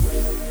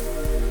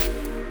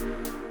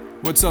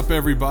What's up,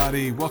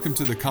 everybody? Welcome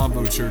to the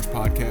Convo Church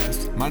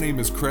podcast. My name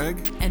is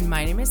Craig. And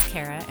my name is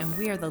Kara, and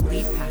we are the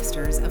lead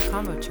pastors of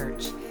Convo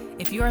Church.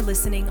 If you are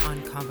listening on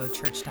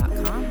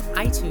convochurch.com,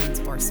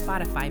 iTunes, or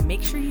Spotify,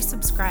 make sure you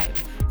subscribe,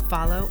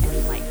 follow,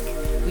 and like.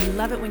 We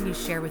love it when you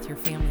share with your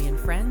family and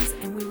friends,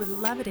 and we would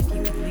love it if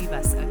you could leave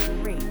us a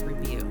great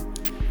review.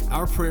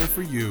 Our prayer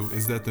for you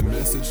is that the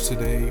message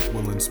today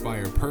will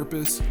inspire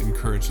purpose,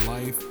 encourage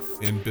life,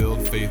 and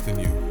build faith in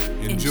you.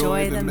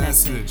 Enjoy the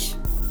message.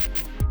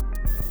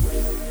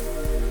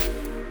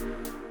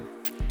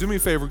 Do me a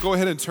favor, go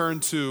ahead and turn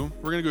to,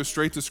 we're going to go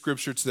straight to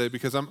Scripture today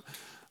because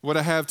what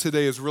I have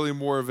today is really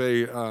more of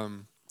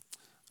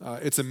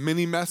it's a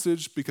mini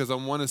message because I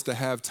want us to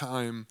have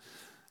time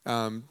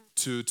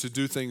to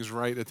do things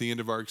right at the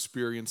end of our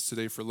experience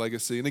today for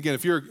Legacy. And again,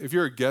 if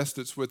you're a guest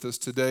that's with us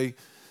today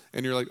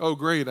and you're like, oh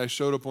great, I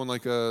showed up on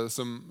like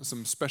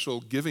some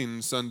special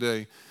giving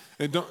Sunday,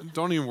 and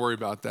don't even worry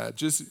about that.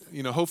 Just,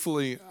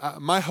 hopefully,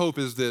 my hope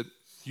is that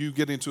you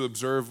getting to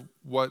observe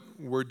what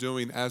we're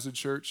doing as a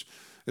church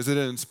is that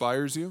it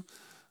inspires you.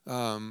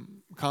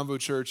 Convo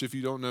Church, if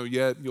you don't know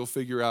yet, you'll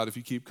figure out if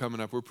you keep coming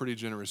up. We're a pretty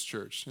generous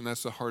church, and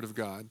that's the heart of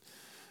God.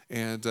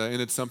 And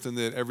it's something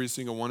that every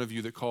single one of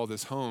you that call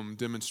this home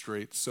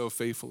demonstrates so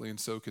faithfully and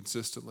so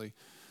consistently.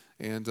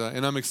 And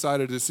I'm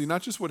excited to see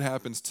not just what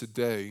happens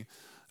today,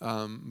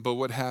 but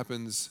what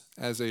happens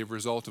as a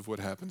result of what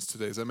happens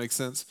today. Does that make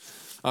sense?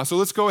 So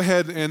let's go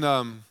ahead and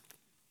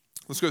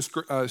let's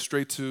go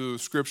straight to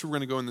Scripture. We're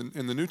going to go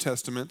in the New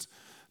Testament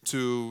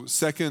to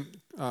 2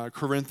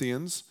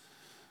 Corinthians,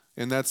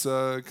 and that's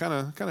kind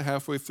of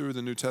halfway through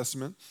the New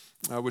Testament,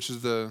 which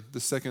is the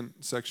second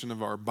section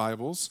of our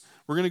Bibles.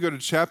 We're going to go to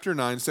chapter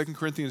 9, 2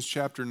 Corinthians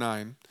chapter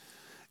 9,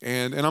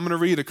 and I'm going to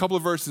read a couple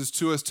of verses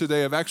to us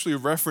today. I've actually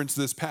referenced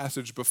this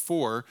passage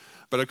before,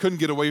 but I couldn't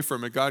get away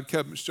from it. God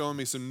kept showing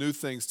me some new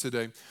things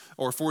today,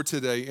 or for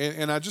today,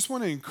 and I just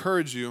want to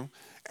encourage you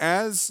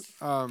as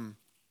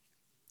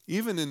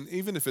even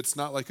if it's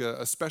not like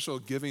a special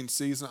giving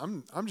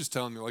season, I'm just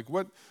telling you, like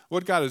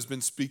what God has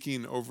been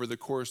speaking over the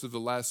course of the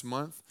last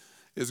month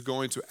is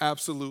going to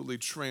absolutely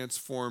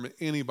transform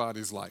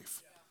anybody's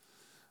life.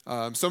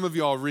 Some of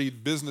y'all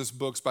read business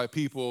books by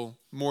people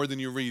more than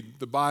you read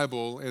the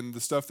Bible, and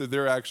the stuff that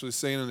they're actually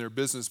saying in their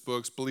business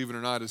books, believe it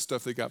or not, is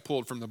stuff that got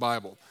pulled from the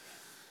Bible.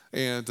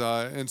 And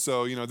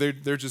so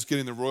they're just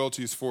getting the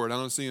royalties for it. I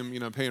don't see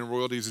them paying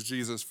royalties to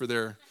Jesus for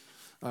their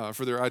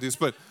ideas,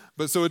 but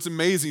so it's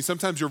amazing.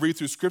 Sometimes you'll read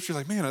through Scripture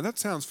like, man, that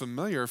sounds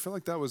familiar. I feel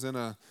like that was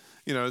in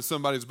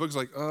somebody's book. It's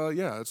like,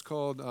 yeah, it's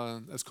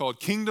called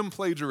Kingdom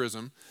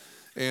Plagiarism,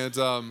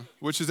 and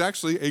which is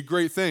actually a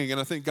great thing,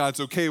 and I think God's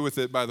okay with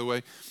it, by the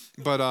way.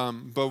 But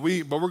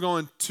we're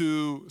going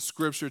to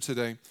Scripture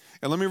today,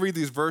 and let me read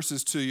these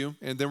verses to you,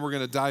 and then we're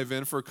going to dive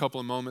in for a couple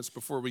of moments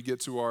before we get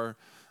to our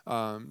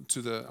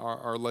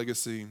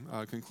legacy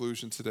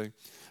conclusion today.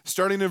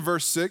 Starting in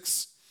verse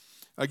 6.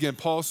 Again,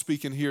 Paul's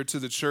speaking here to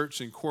the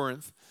church in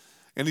Corinth,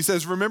 and he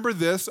says, remember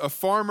this, a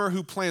farmer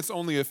who plants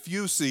only a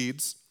few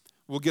seeds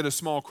will get a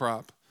small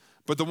crop,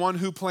 but the one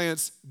who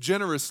plants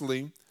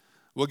generously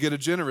will get a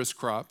generous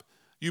crop.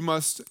 You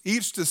must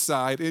each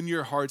decide in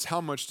your hearts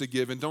how much to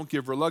give, and don't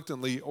give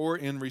reluctantly or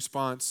in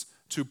response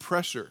to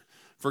pressure,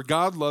 for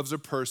God loves a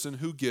person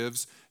who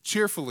gives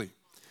cheerfully.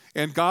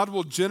 And God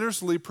will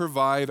generously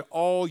provide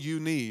all you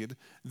need.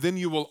 Then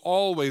you will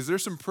always,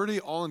 there's some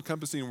pretty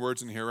all-encompassing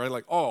words in here, right?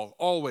 Like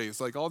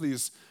always, like all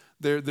these,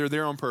 they're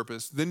there on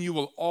purpose. Then you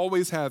will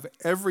always have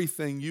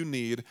everything you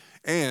need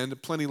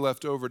and plenty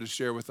left over to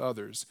share with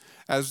others.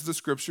 As the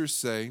Scriptures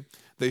say,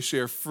 they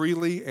share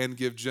freely and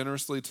give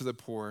generously to the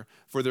poor,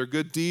 for their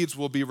good deeds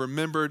will be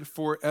remembered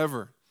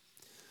forever.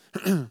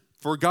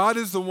 For God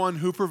is the one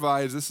who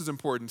provides, this is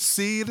important,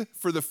 seed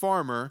for the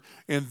farmer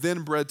and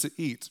then bread to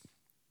eat.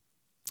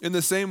 In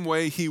the same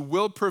way, he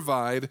will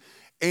provide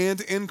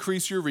and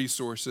increase your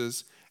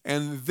resources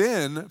and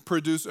then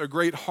produce a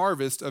great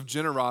harvest of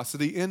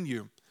generosity in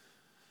you.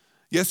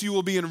 Yes, you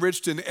will be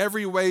enriched in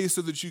every way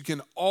so that you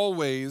can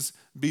always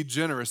be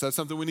generous. That's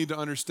something we need to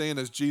understand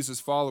as Jesus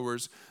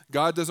followers.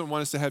 God doesn't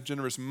want us to have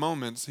generous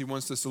moments. He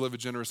wants us to live a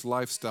generous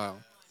lifestyle.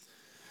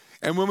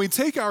 And when we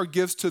take our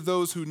gifts to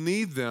those who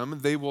need them,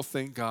 they will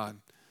thank God.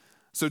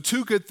 So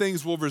two good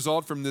things will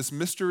result from this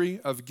mystery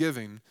of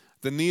giving.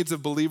 The needs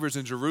of believers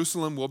in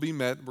Jerusalem will be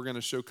met. We're going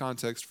to show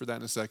context for that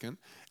in a second.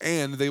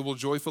 And they will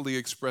joyfully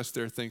express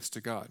their thanks to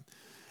God.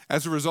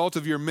 As a result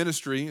of your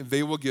ministry,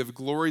 they will give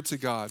glory to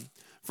God.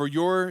 For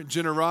your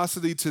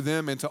generosity to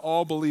them and to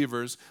all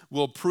believers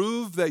will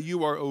prove that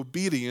you are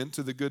obedient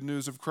to the good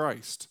news of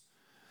Christ.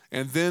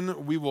 And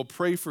then we will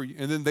pray for you,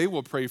 and then they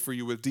will pray for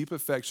you with deep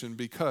affection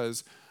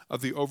because of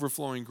the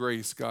overflowing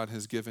grace God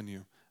has given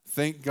you.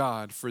 Thank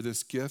God for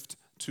this gift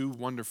too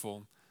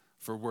wonderful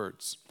for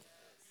words.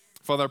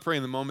 Father, I pray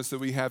in the moments that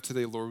we have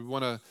today, Lord, we're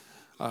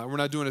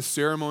not doing a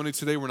ceremony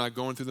today. We're not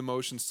going through the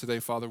motions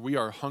today, Father. We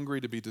are hungry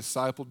to be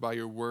discipled by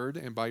your word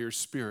and by your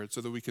Spirit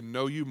so that we can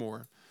know you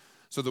more,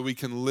 so that we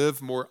can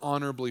live more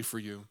honorably for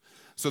you,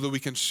 so that we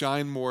can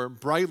shine more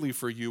brightly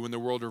for you in the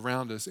world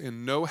around us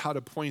and know how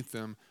to point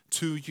them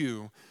to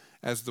you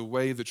as the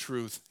way, the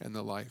truth, and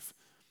the life.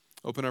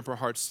 Open up our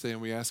hearts today,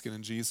 and we ask it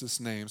in Jesus'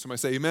 name. Somebody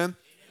say amen.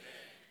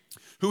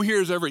 Who here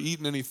has ever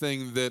eaten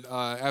anything that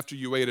after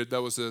you ate it,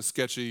 that was a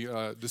sketchy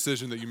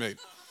decision that you made?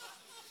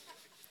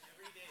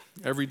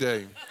 Every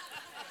day.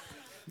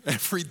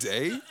 Every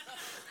day?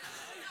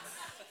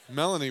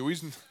 Melanie, we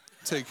should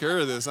take care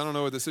of this. I don't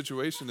know what the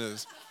situation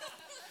is.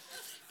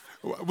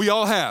 We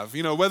all have,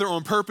 whether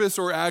on purpose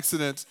or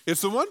accident.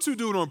 It's the ones who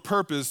do it on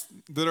purpose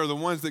that are the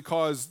ones that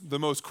cause the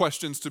most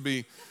questions to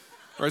be.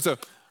 All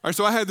right,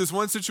 so I had this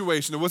one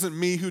situation. It wasn't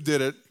me who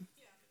did it.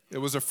 It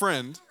was a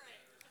friend.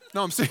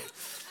 No, I'm saying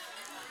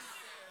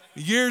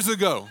years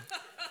ago.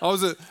 I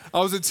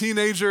was a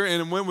teenager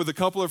and went with a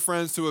couple of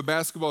friends to a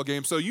basketball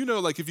game. So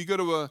like if you go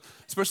to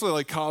especially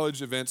like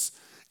college events,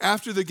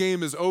 after the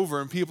game is over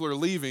and people are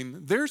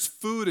leaving, there's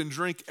food and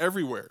drink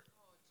everywhere.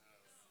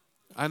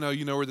 I know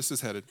you know where this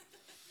is headed.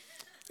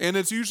 And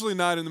it's usually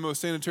not in the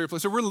most sanitary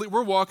place. So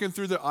we're walking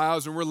through the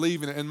aisles and we're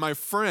leaving. And my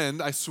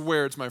friend, I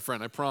swear it's my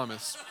friend, I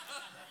promise.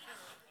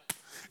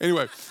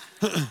 Anyway,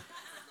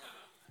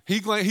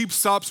 he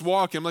stops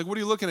walking. I'm like, what are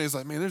you looking at? He's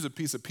like, man, there's a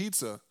piece of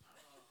pizza.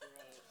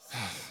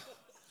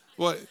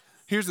 Well,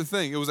 here's the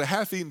thing. It was a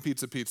half-eaten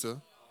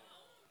pizza.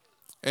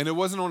 And it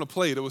wasn't on a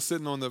plate. It was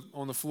sitting on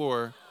the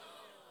floor.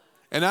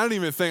 And I didn't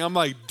even think, I'm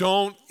like,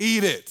 don't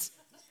eat it.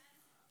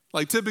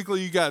 Like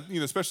typically you got,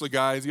 especially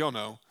guys, y'all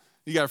know.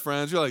 You got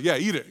friends, you're like, yeah,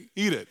 eat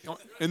it.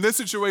 In this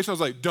situation, I was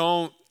like,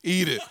 don't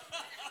eat it.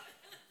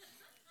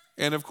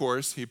 And of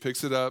course, he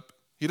picks it up.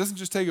 He doesn't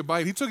just take a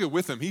bite. He took it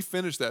with him. He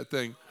finished that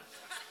thing.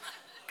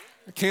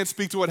 I can't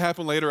speak to what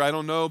happened later. I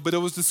don't know, but it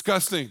was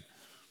disgusting.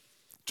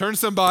 Turn to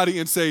somebody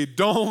and say,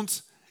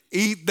 don't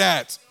eat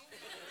that.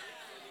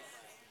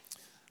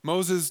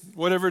 Moses,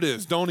 whatever it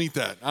is, don't eat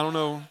that. I don't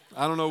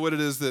know what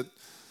it is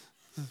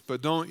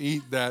but don't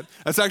eat that.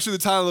 That's actually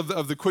the title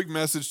of the quick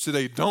message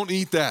today. Don't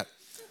eat that.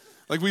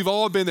 Like we've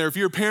all been there. If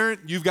you're a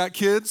parent, you've got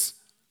kids,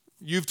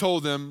 you've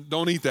told them,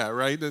 don't eat that,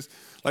 right?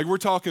 Like we're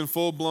talking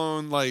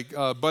full-blown like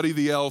Buddy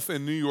the Elf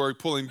in New York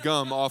pulling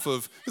gum off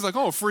of, he's like,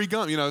 oh, free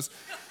gum. If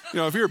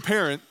you're a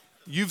parent,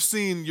 you've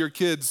seen your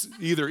kids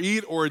either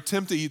eat or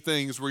attempt to eat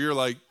things where you're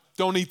like,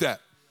 don't eat that.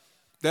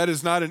 That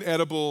is not an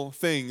edible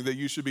thing that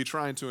you should be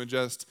trying to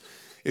ingest.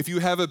 If you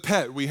have a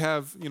pet, we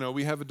have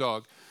a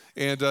dog.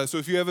 And so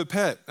if you have a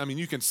pet,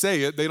 you can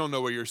say it. They don't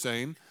know what you're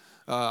saying,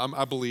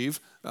 I believe.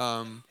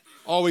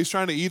 Always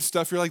trying to eat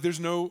stuff. You're like, there's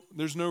no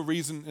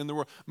reason in the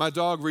world. My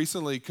dog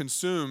recently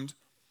consumed,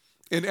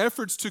 in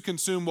efforts to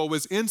consume what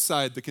was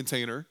inside the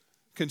container,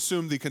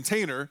 consumed the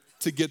container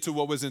to get to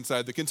what was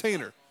inside the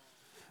container.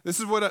 This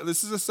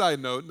is a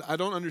side note. I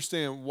don't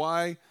understand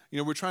why,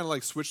 we're trying to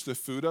like switch the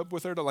food up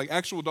with her to like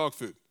actual dog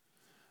food.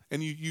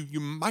 And you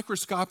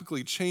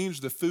microscopically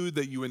change the food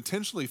that you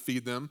intentionally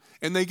feed them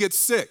and they get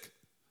sick.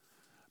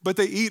 But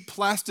they eat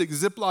plastic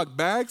Ziploc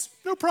bags,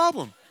 no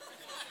problem.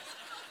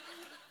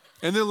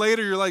 And then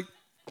later you're like,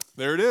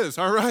 there it is.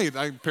 All right.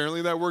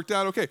 Apparently that worked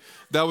out. Okay.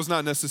 That was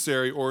not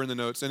necessary or in the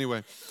notes.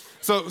 Anyway.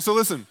 So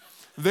listen,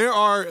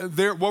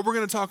 what we're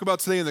going to talk about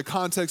today in the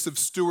context of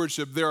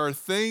stewardship, there are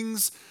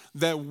things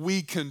that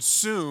we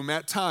consume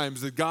at times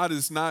that God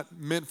is not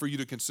meant for you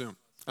to consume.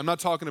 I'm not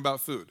talking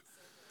about food.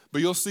 But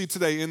you'll see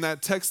today in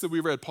that text that we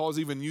read, Paul's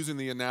even using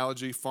the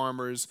analogy,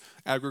 farmers,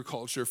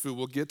 agriculture, food.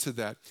 We'll get to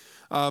that.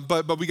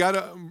 But we got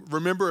to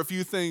remember a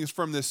few things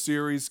from this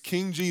series.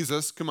 King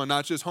Jesus, come on,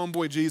 not just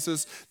homeboy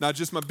Jesus, not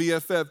just my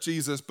BFF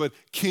Jesus, but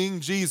King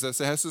Jesus.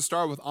 It has to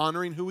start with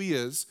honoring who he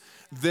is.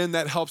 Then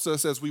that helps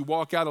us as we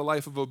walk out a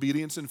life of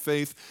obedience and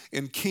faith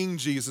in King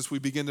Jesus. We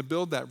begin to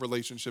build that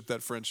relationship,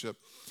 that friendship.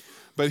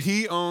 But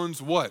he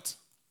owns what?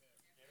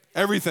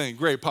 Everything.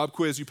 Great. Pop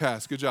quiz, you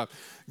passed. Good job.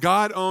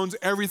 God owns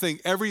everything.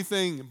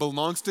 Everything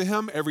belongs to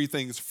him.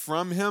 Everything's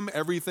from him.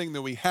 Everything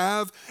that we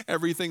have,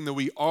 everything that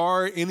we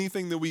are,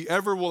 anything that we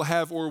ever will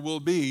have or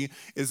will be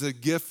is a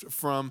gift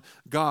from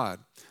God.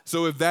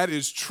 So if that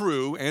is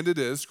true, and it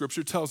is,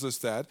 Scripture tells us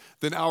that,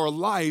 then our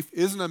life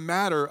isn't a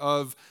matter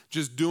of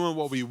just doing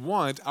what we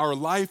want. Our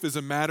life is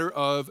a matter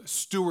of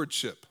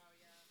stewardship.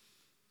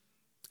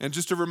 And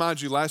just to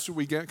remind you, last week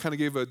we kind of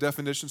gave a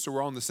definition so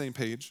we're all on the same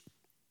page.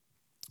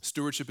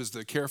 Stewardship is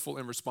the careful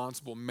and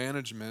responsible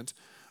management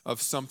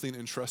of something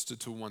entrusted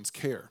to one's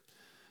care.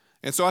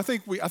 And so I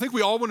think we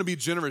all want to be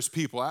generous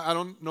people. I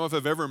don't know if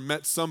I've ever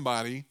met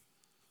somebody,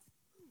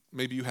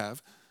 maybe you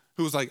have,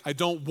 who was like, I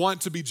don't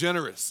want to be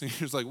generous. And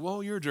you're just like,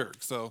 well, you're a jerk.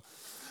 So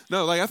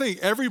no, I think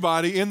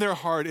everybody in their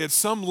heart at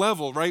some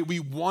level, right, we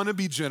want to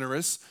be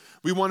generous.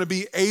 We want to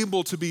be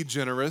able to be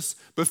generous,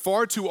 but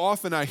far too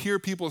often I hear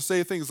people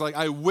say things like,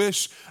 I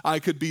wish I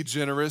could be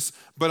generous,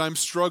 but I'm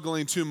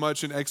struggling too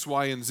much in X,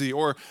 Y, and Z.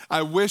 Or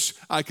I wish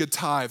I could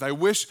tithe. I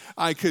wish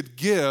I could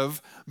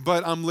give,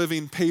 but I'm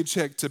living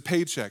paycheck to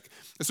paycheck.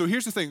 And so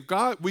here's the thing.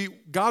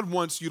 God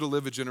wants you to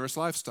live a generous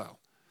lifestyle.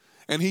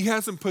 And he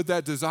hasn't put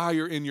that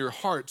desire in your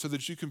heart so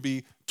that you can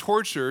be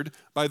tortured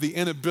by the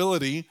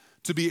inability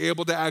to be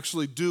able to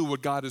actually do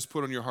what God has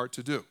put on your heart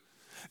to do.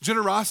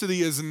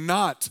 Generosity is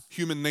not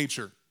human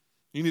nature.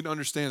 You need to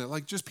understand it.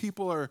 Like just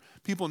people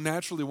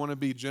naturally want to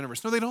be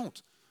generous. No, they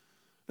don't.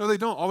 No, they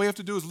don't. All we have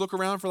to do is look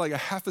around for like a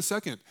half a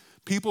second.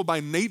 People by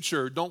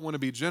nature don't want to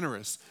be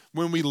generous.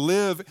 When we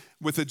live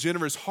with a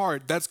generous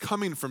heart, that's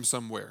coming from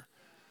somewhere.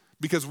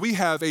 Because we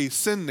have a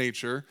sin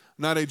nature,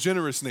 not a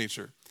generous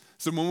nature.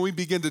 So when we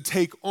begin to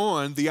take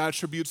on the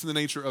attributes and the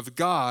nature of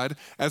God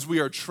as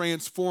we are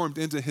transformed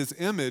into his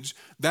image,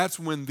 that's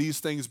when these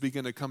things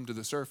begin to come to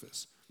the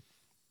surface.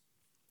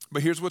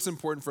 But here's what's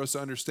important for us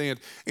to understand.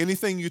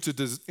 Anything you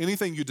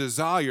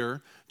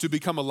desire to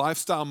become a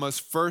lifestyle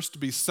must first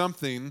be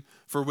something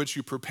for which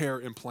you prepare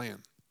and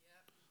plan.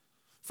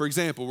 For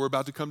example, we're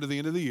about to come to the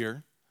end of the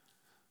year,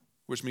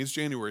 which means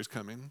January is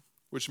coming,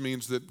 which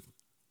means that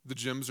the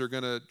gyms are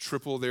going to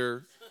triple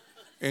their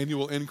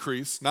annual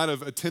increase, not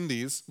of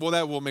attendees. Well,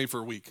 that will make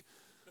for a week.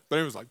 But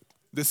it was like,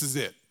 this is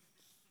it.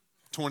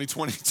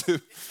 2022.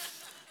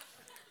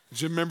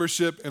 Gym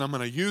membership, and I'm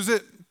going to use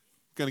it.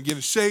 Going to get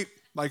in shape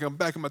like I'm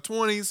back in my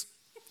 20s.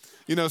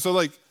 So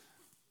like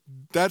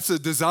that's a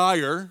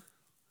desire,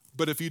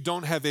 but if you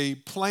don't have a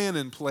plan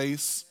in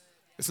place,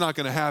 it's not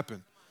going to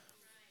happen.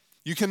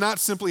 You cannot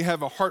simply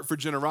have a heart for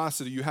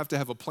generosity. You have to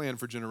have a plan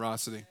for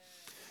generosity.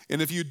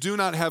 And if you do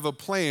not have a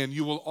plan,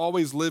 you will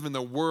always live in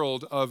the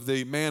world of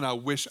the, man, I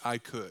wish I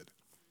could.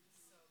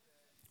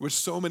 Which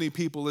so many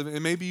people live in,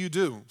 and maybe you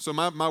do. So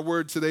my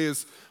word today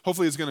is,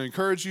 hopefully it's going to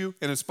encourage you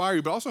and inspire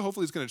you, but also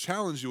hopefully it's going to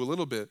challenge you a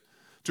little bit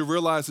to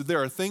realize that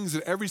there are things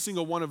that every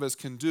single one of us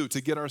can do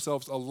to get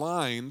ourselves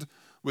aligned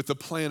with the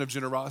plan of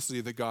generosity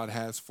that God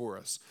has for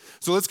us.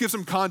 So let's give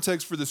some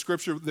context for the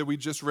scripture that we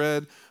just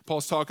read.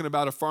 Paul's talking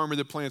about a farmer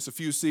that plants a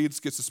few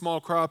seeds, gets a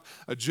small crop.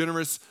 A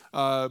generous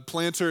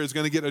planter is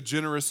going to get a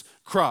generous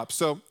crop.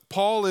 So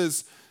Paul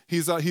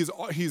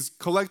he's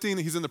collecting.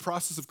 He's in the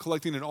process of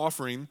collecting an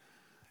offering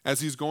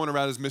as he's going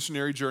around his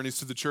missionary journeys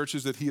to the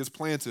churches that he has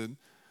planted.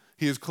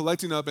 He is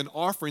collecting up an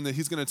offering that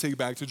he's going to take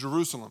back to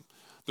Jerusalem.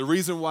 The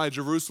reason why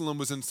Jerusalem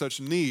was in such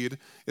need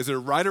is that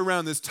right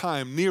around this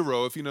time,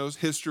 Nero, if you know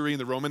history in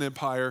the Roman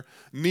Empire,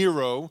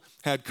 Nero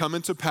had come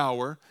into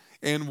power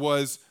and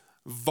was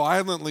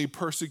violently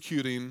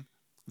persecuting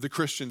the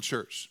Christian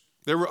church.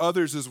 There were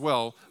others as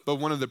well, but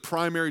one of the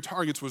primary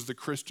targets was the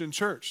Christian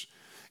church.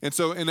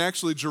 And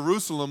actually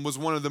Jerusalem was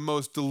one of the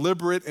most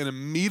deliberate and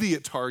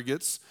immediate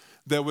targets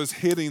that was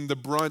hitting the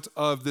brunt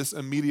of this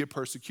immediate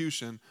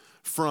persecution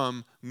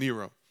from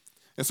Nero.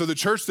 And so the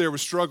church there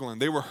was struggling.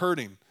 They were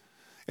hurting.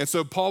 And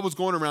so Paul was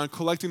going around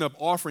collecting up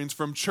offerings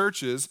from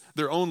churches,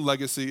 their own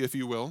legacy, if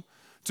you will,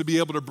 to be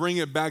able to bring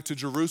it back to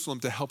Jerusalem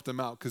to help them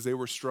out because they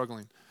were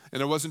struggling.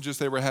 And it wasn't just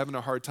they were having a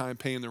hard time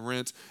paying the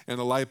rent and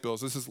the light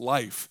bills. This is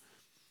life.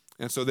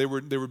 And so they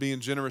were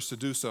being generous to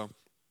do so.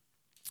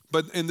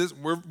 But in this,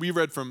 we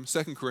read from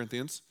 2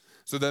 Corinthians,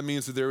 so that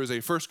means that there is a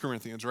 1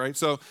 Corinthians, right?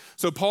 So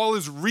Paul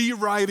is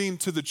rewriting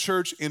to the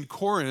church in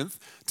Corinth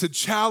to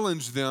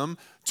challenge them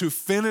to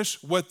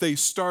finish what they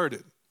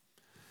started.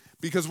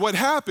 Because what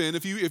happened,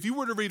 if you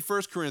were to read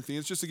 1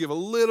 Corinthians, just to give a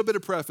little bit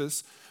of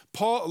preface,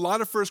 a lot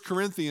of 1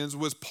 Corinthians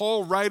was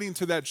Paul writing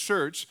to that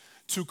church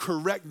to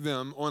correct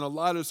them on a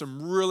lot of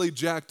some really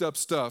jacked up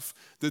stuff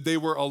that they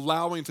were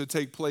allowing to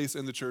take place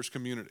in the church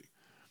community.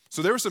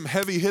 So there was some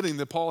heavy hitting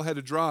that Paul had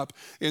to drop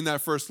in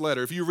that first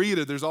letter. If you read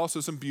it, there's also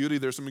some beauty,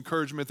 there's some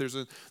encouragement,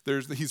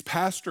 he's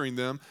pastoring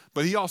them,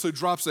 but he also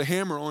drops a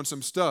hammer on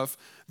some stuff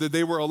that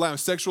they were allowing.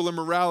 Sexual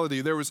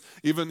immorality,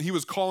 he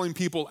was calling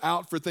people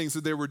out for things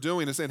that they were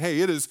doing and saying, hey,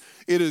 this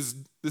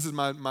is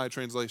my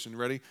translation,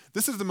 ready?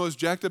 This is the most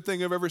jacked up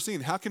thing I've ever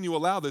seen. How can you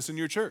allow this in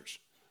your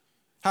church?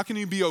 How can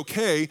you be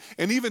okay?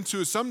 And even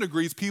to some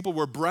degrees, people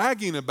were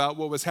bragging about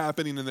what was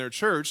happening in their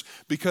church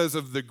because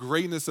of the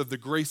greatness of the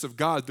grace of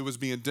God that was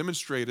being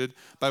demonstrated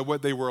by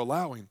what they were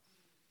allowing.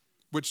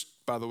 Which,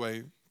 by the way,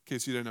 in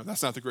case you didn't know,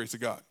 that's not the grace of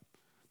God.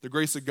 The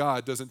grace of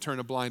God doesn't turn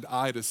a blind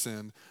eye to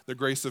sin. The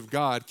grace of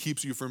God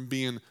keeps you from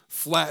being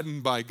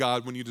flattened by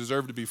God when you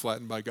deserve to be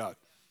flattened by God.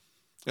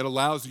 It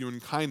allows you,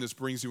 and kindness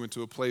brings you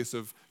into a place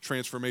of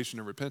transformation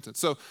and repentance.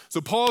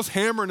 So Paul's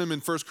hammering them in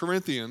 1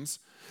 Corinthians,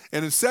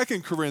 and in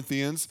 2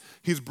 Corinthians,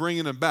 he's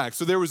bringing them back.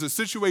 So there was a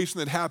situation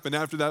that happened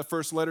after that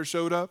first letter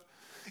showed up,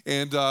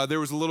 and there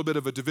was a little bit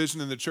of a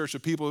division in the church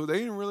of people who they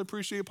didn't really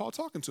appreciate Paul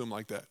talking to them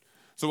like that.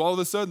 So all of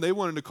a sudden, they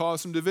wanted to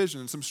cause some division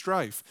and some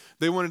strife.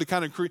 They wanted to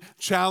kind of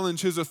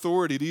challenge his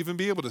authority to even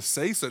be able to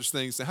say such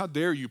things. How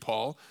dare you,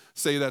 Paul,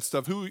 say that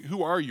stuff?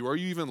 Who are you? Are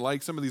you even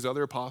like some of these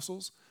other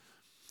apostles?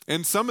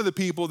 And some of the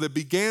people that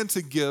began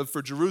to give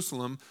for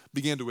Jerusalem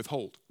began to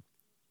withhold.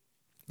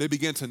 They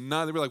began to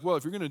not, they were like, well,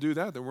 if you're going to do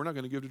that, then we're not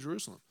going to give to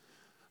Jerusalem.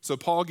 So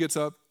Paul gets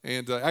up,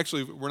 and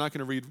actually, we're not going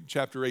to read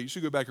chapter 8. You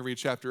should go back and read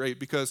chapter 8,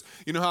 because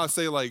you know how I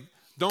say, like,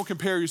 don't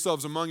compare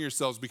yourselves among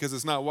yourselves because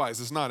it's not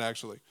wise. It's not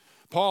actually.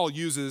 Paul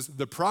uses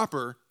the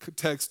proper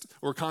text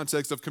or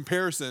context of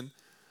comparison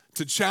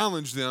to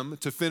challenge them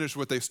to finish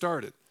what they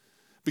started.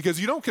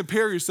 Because you don't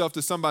compare yourself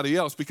to somebody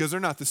else because they're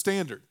not the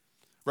standard.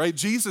 Right?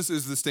 Jesus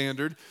is the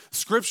standard,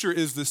 Scripture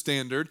is the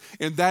standard,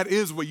 and that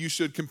is what you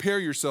should compare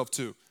yourself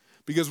to.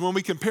 Because when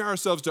we compare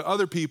ourselves to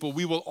other people,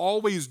 we will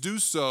always do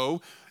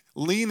so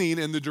leaning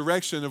in the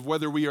direction of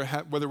whether we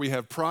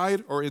have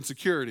pride or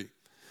insecurity.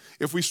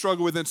 If we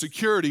struggle with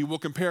insecurity, we'll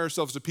compare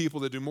ourselves to people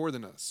that do more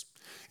than us.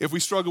 If we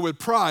struggle with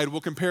pride, we'll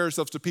compare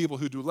ourselves to people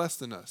who do less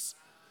than us.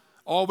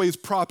 Always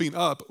propping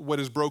up what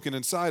is broken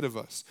inside of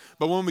us.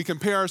 But when we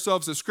compare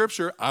ourselves to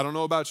Scripture, I don't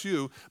know about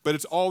you, but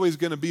it's always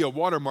going to be a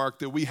watermark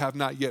that we have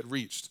not yet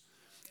reached.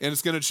 And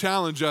it's going to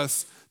challenge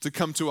us to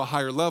come to a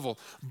higher level.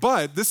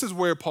 But this is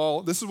what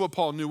Paul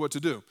knew what to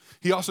do.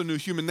 He also knew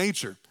human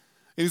nature.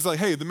 And he's like,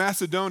 hey, the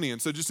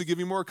Macedonians, so just to give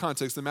you more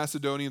context, the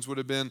Macedonians would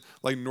have been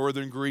like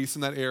northern Greece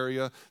in that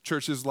area.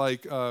 Churches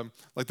like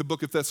the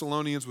book of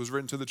Thessalonians was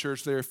written to the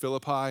church there,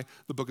 Philippi,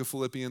 the book of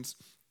Philippians.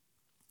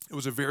 It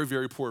was a very,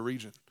 very poor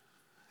region.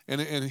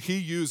 And he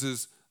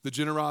uses the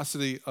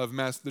generosity of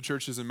the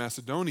churches in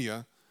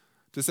Macedonia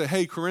to say,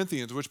 hey,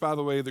 Corinthians, which, by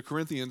the way, the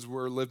Corinthians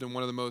lived in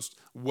one of the most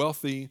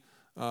wealthy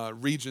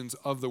regions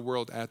of the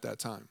world at that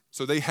time.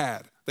 So they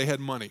had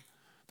money.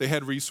 They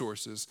had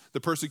resources.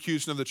 The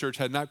persecution of the church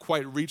had not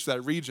quite reached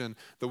that region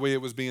the way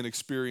it was being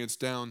experienced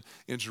down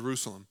in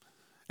Jerusalem.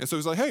 And so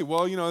he's like, hey,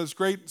 well, it's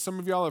great. Some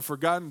of y'all have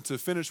forgotten to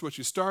finish what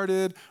you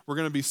started. We're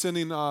going to be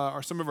sending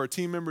some of our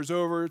team members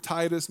over,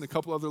 Titus and a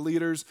couple other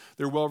leaders.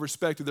 They're well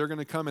respected. They're going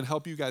to come and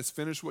help you guys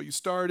finish what you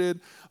started.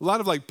 A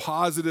lot of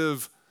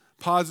positive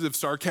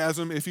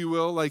sarcasm, if you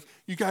will. Like,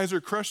 you guys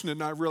are crushing it,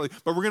 not really.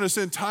 But we're going to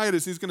send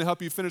Titus. He's going to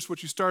help you finish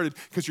what you started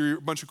because you're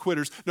a bunch of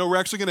quitters. No, we're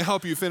actually going to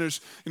help you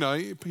finish. He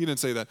didn't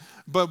say that.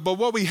 But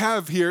what we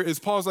have here is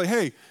Paul's like,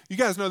 hey, you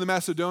guys know the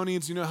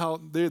Macedonians. You know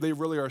how they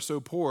really are so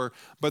poor.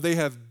 But they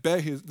have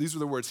begged, these are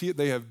the words,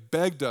 they have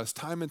begged us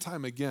time and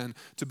time again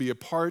to be a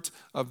part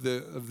of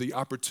the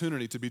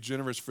opportunity to be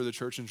generous for the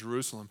church in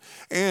Jerusalem.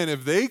 And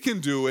if they can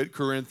do it,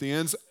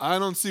 Corinthians, I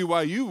don't see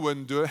why you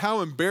wouldn't do it.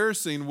 How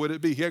embarrassing would it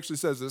be? He actually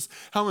says this.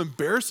 How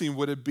embarrassing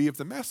would it be if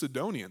the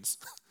Macedonians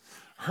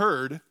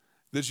heard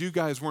that you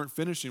guys weren't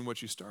finishing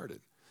what you started?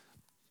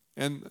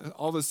 And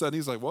all of a sudden,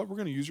 he's like, well, we're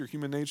going to use your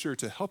human nature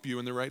to help you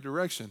in the right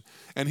direction.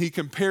 And he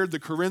compared the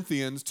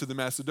Corinthians to the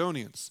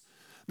Macedonians.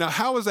 Now,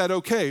 how is that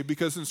okay?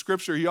 Because in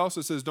Scripture, he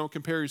also says, don't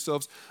compare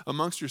yourselves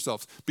amongst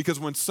yourselves. Because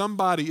when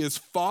somebody is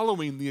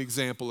following the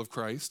example of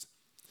Christ,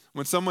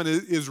 when someone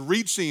is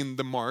reaching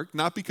the mark,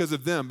 not because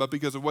of them, but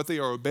because of what they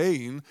are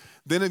obeying,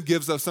 then it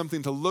gives us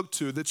something to look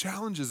to that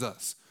challenges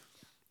us.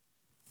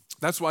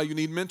 That's why you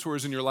need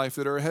mentors in your life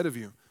that are ahead of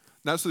you.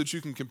 Not so that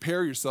you can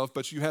compare yourself,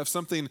 but you have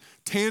something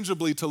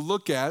tangibly to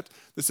look at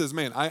that says,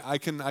 man, I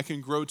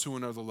can grow to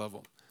another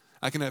level.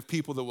 I can have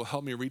people that will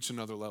help me reach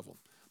another level.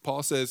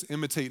 Paul says,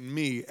 imitate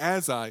me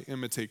as I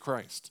imitate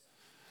Christ.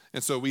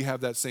 And so we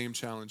have that same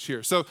challenge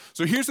here. So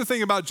here's the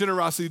thing about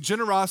generosity.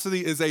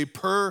 Generosity is a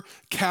per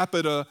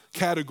capita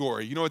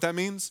category. You know what that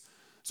means?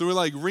 So we're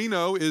like,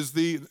 Reno is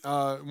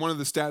one of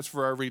the stats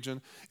for our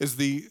region, is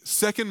the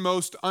second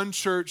most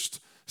unchurched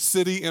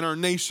city in our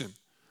nation.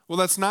 Well,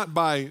 that's not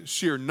by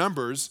sheer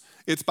numbers,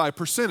 it's by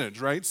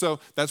percentage, right? So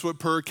that's what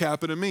per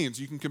capita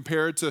means. You can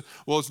compare it to,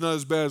 well, it's not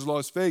as bad as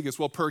Las Vegas.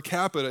 Well, per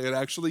capita, it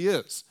actually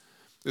is,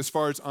 as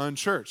far as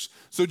unchurched.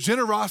 So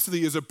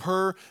generosity is a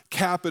per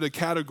capita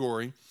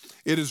category.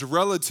 It is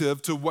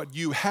relative to what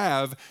you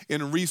have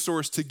in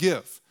resource to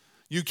give.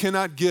 You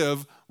cannot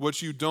give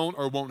what you don't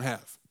or won't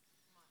have.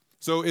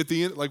 So at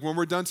the end, like when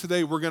we're done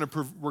today, we're going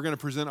to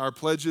present our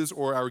pledges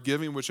or our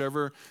giving,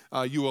 whichever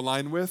you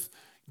align with.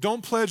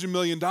 Don't pledge $1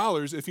 million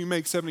if you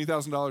make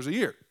 $70,000 a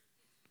year.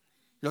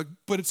 You're like,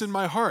 but it's in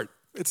my heart.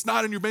 It's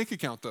not in your bank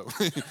account, though.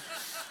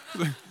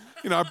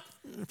 I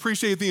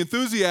appreciate the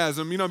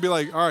enthusiasm. Be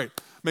like, all right,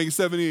 making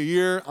 70 a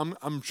year.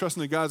 I'm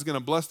trusting that God's going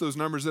to bless those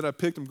numbers that I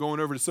picked. I'm going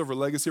over to Silver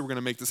Legacy. We're going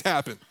to make this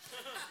happen.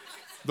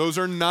 Those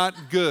are not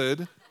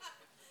good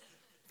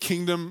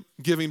kingdom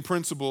giving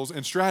principles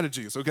and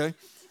strategies, okay?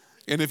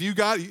 And if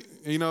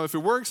if it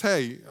works,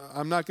 hey,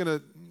 I'm not going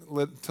to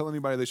tell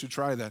anybody they should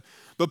try that.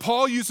 But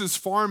Paul uses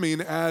farming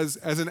as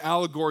an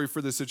allegory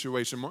for this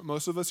situation.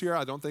 Most of us here,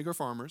 I don't think, are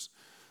farmers.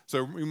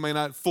 So we may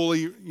not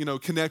fully,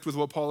 connect with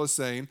what Paul is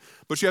saying.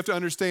 But you have to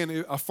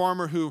understand a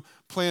farmer who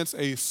plants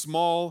a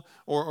small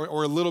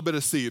or a little bit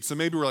of seed. So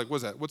maybe we're like,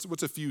 what's that?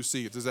 What's a few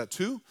seeds? Is that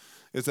 2?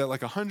 Is that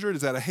like 100?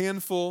 Is that a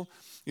handful?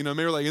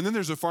 Maybe like, and then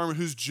there's a farmer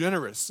who's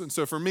generous. And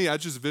so for me, I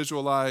just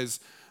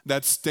visualize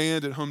that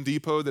stand at Home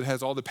Depot that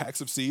has all the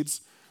packs of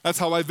seeds. That's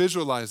how I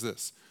visualize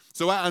this.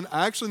 So I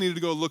actually needed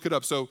to go look it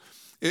up. So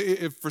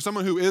if for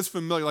someone who is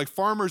familiar, like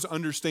farmers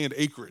understand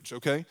acreage,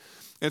 okay?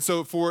 And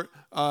so for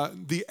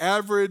the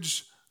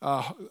average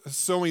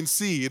sowing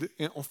seed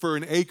for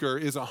an acre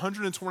is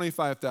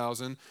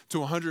 125,000 to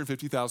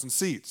 150,000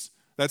 seeds.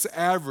 That's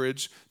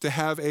average to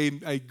have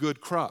a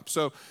good crop.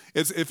 So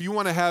if you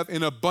want to have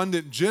an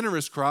abundant,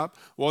 generous crop,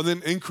 well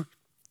then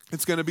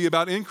it's going to be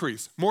about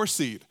increase, more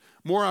seed,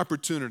 more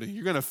opportunity.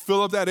 You're going to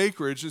fill up that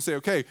acreage and say,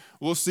 okay,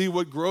 we'll see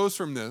what grows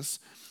from this.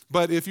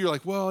 But if you're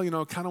like, well,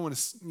 kind of want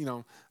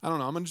to, I don't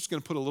know, I'm just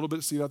going to put a little bit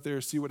of seed out there,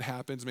 see what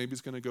happens, maybe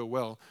it's going to go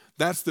well.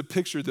 That's the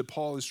picture that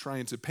Paul is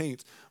trying to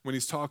paint when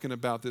he's talking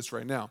about this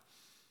right now.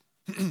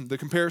 The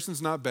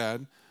comparison's not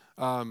bad.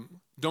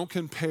 Don't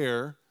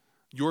compare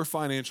your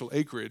financial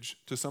acreage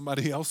to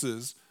somebody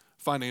else's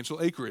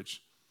financial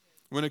acreage.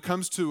 when it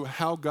comes to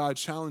how God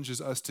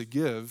challenges us to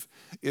give,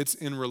 it's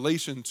in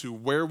relation to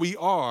where we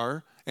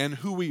are and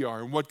who we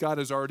are and what God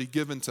has already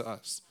given to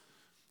us,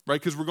 right?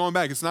 Because we're going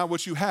back. It's not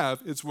what you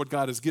have, it's what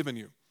God has given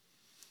you.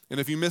 And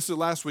if you missed it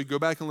last week, go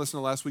back and listen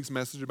to last week's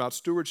message about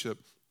stewardship.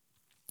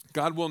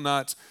 God will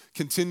not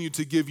continue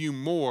to give you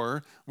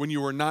more when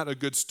you are not a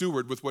good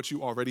steward with what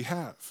you already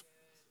have.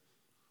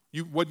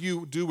 What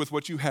you do with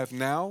what you have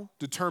now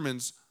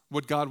determines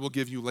what God will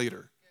give you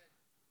later.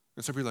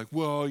 And some people are like,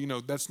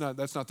 well, that's not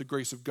the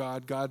grace of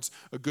God. God's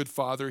a good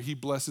father. He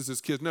blesses his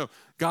kids. No,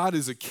 God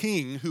is a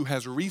king who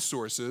has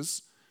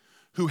resources,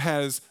 who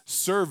has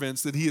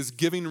servants that he is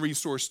giving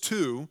resource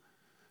to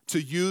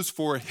use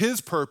for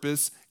his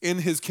purpose in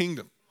his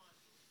kingdom.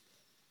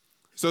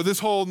 So this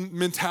whole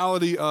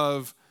mentality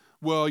of,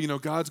 well,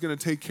 God's going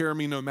to take care of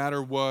me no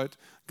matter what.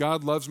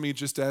 God loves me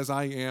just as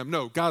I am.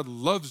 No, God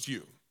loves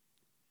you.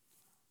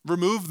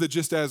 Remove the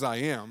just as I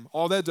am.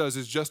 All that does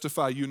is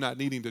justify you not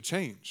needing to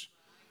change.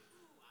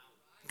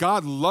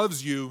 God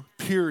loves you,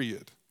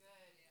 period.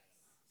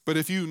 But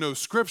if you know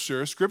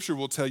Scripture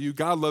will tell you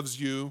God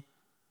loves you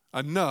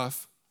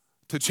enough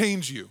to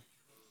change you.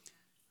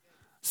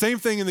 Same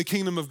thing in the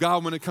kingdom of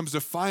God when it comes to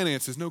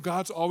finances. No,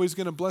 God's always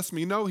going to bless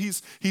me. No,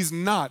 he's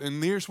not.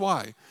 And here's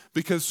why.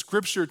 Because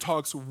Scripture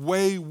talks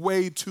way,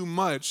 way too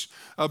much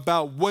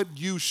about what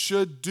you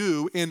should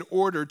do in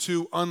order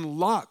to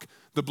unlock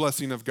the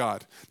blessing of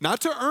God.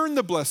 Not to earn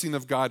the blessing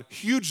of God.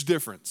 Huge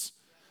difference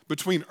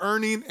between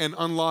earning and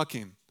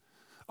unlocking.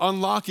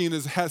 Unlocking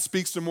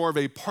speaks to more of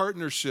a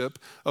partnership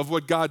of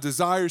what God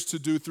desires to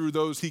do through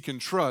those he can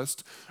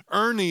trust.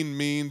 Earning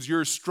means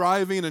you're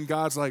striving and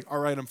God's like, all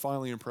right, I'm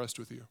finally impressed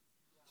with you.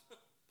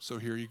 So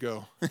here you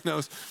go.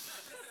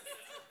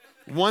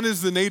 One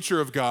is the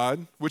nature of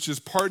God, which is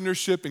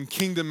partnership and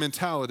kingdom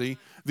mentality.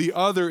 The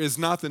other is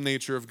not the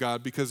nature of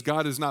God because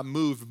God is not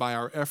moved by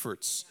our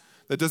efforts.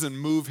 That doesn't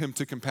move him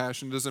to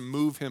compassion, doesn't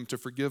move him to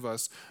forgive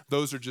us.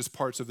 Those are just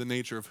parts of the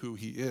nature of who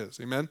he is.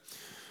 Amen?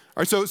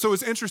 All right, so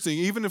it's interesting.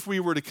 Even if we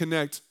were to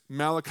connect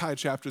Malachi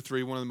chapter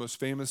 3, one of the most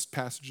famous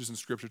passages in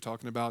Scripture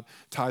talking about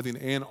tithing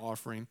and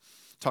offering,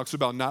 talks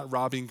about not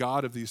robbing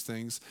God of these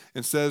things,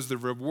 and says the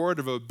reward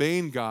of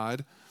obeying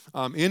God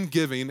in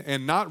giving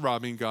and not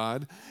robbing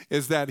God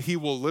is that he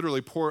will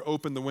literally pour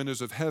open the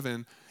windows of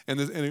heaven, and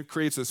it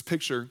creates this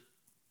picture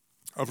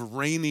of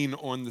raining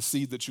on the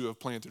seed that you have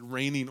planted,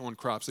 raining on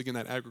crops. Again,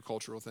 that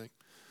agricultural thing.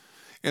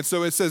 And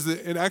so it says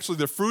that, and actually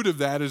the fruit of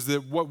that is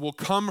that what will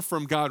come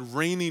from God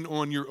raining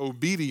on your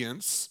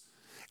obedience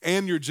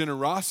and your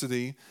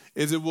generosity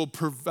is it will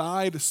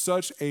provide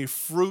such a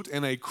fruit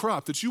and a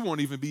crop that you won't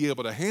even be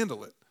able to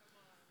handle it.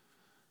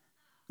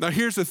 Now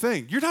here's the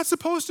thing. You're not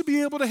supposed to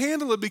be able to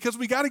handle it because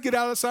we got to get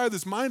outside of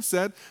this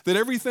mindset that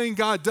everything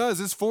God does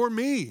is for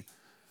me.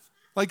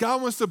 Like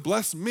God wants to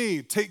bless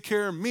me, take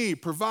care of me,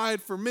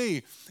 provide for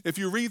me. If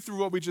you read through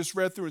what we just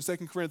read through in 2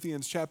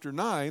 Corinthians chapter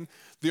 9,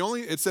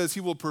 it says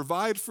he will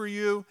provide for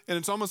you, and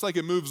it's almost like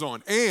it moves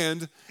on,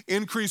 and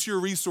increase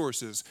your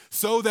resources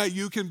so that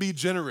you can be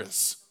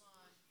generous.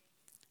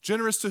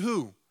 Generous to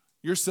who?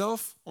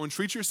 Yourself on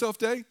Treat Yourself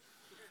Day?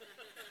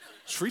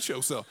 Treat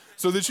yourself.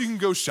 So that you can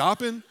go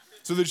shopping,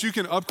 so that you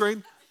can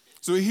upgrade.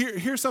 So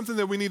here's something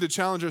that we need to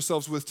challenge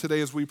ourselves with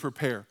today as we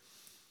prepare.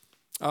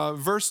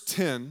 Verse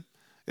 10.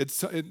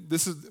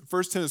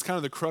 Verse 10 is kind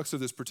of the crux of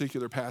this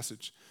particular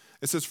passage.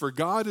 It says, for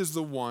God is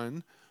the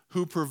one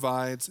who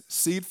provides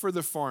seed for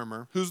the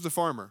farmer. Who's the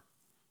farmer?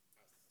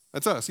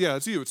 That's us. Yeah,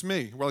 it's you. It's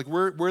me.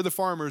 We're the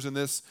farmers in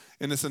this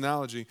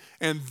analogy.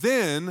 And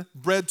then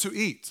bread to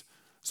eat.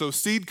 So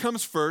seed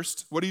comes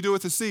first. What do you do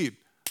with the seed?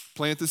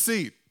 Plant the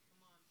seed.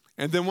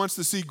 And then once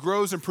the seed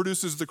grows and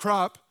produces the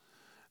crop,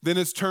 then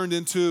it's turned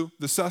into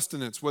the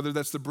sustenance, whether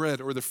that's the bread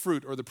or the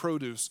fruit or the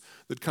produce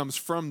that comes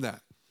from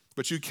that.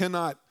 But you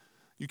cannot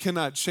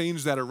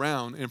change that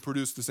around and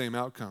produce the same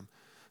outcome.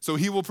 So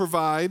he will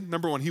provide,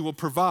 number one, he will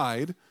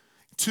provide.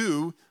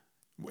 2,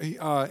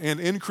 and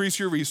increase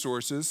your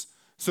resources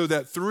so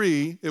that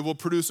 3, it will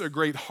produce a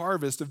great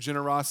harvest of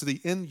generosity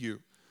in you.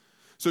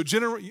 So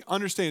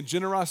understand,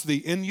 generosity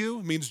in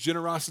you means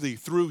generosity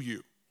through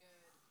you.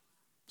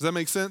 Does that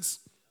make sense?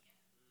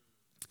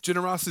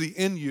 Generosity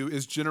in you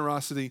is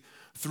generosity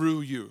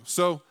through you.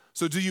 So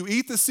do you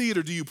eat the seed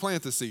or do you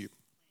plant the seed?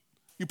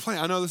 You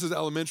plant. I know this is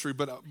elementary,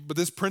 but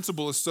this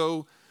principle is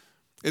so,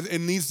 it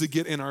needs to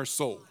get in our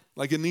soul.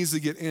 Like it needs to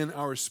get in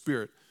our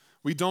spirit.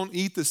 We don't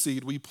eat the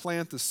seed, we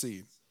plant the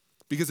seed.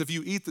 Because if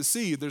you eat the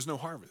seed, there's no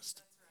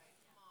harvest.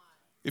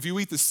 If you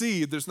eat the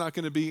seed, there's not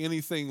going to be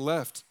anything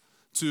left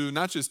to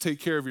not just take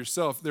care of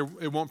yourself.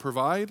 It won't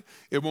provide,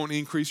 it won't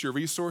increase your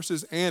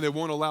resources, and it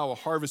won't allow a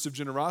harvest of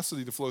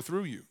generosity to flow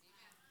through you.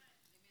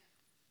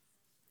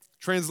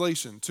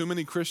 Translation, too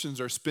many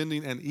Christians are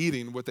spending and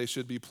eating what they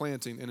should be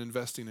planting and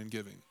investing and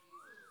giving.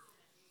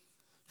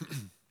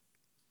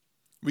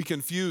 We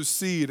confuse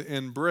seed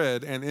and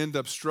bread and end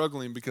up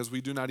struggling because we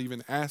do not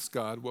even ask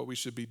God what we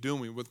should be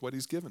doing with what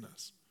he's given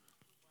us.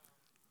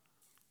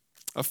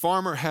 A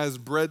farmer has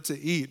bread to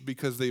eat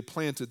because they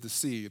planted the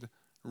seed,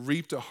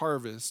 reaped a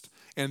harvest,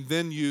 and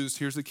then used,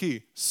 here's the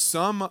key,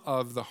 some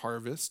of the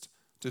harvest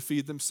to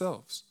feed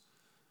themselves.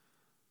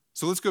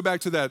 So let's go back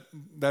to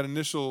that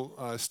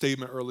initial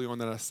statement early on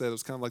that I said. It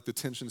was kind of like the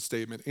tension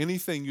statement.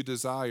 Anything you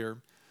desire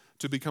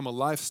to become a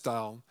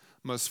lifestyle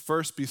must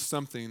first be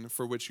something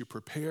for which you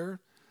prepare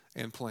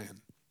and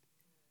plan.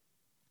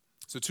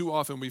 So too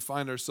often we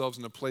find ourselves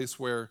in a place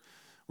where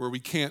we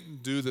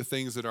can't do the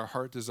things that our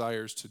heart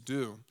desires to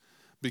do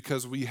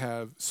because we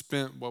have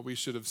spent what we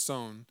should have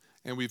sown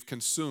and we've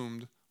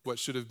consumed what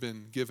should have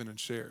been given and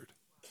shared.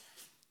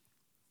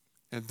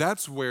 And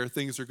that's where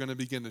things are going to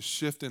begin to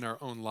shift in our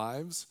own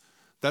lives.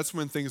 That's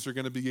when things are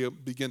going to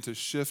begin to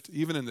shift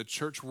even in the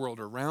church world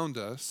around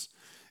us,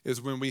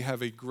 is when we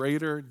have a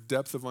greater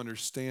depth of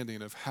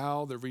understanding of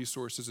how the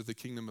resources of the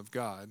kingdom of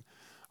God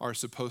are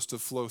supposed to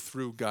flow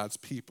through God's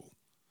people.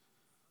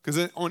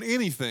 Because on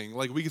anything,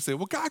 like we could say,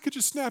 well, God could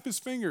just snap his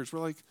fingers. We're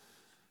like,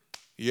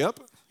 yep,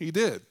 he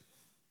did.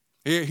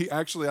 He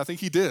actually, I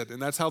think he did.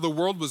 And that's how the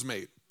world was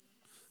made.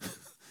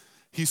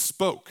 He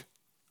spoke.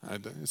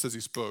 It says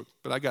he spoke,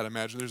 but I got to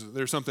imagine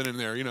there's something in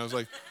there. It's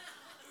like,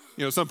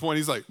 at some point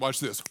he's like, watch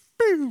this.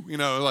 Boom,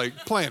 like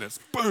planets.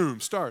 Boom,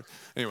 start.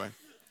 Anyway,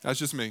 that's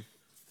just me.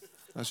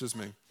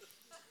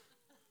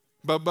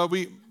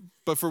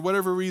 But for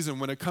whatever reason,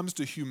 when it comes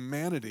to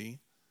humanity,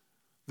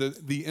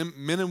 the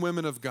men and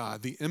women of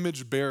God, the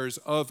image bearers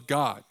of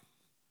God,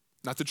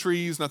 not the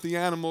trees, not the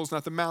animals,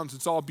 not the mountains,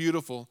 it's all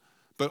beautiful,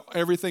 but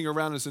everything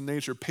around us in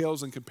nature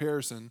pales in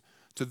comparison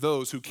to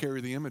those who carry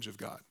the image of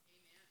God.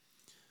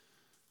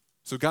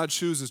 So God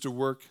chooses to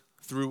work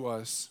through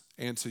us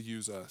and to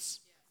use us.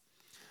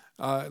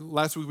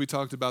 Last week we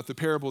talked about the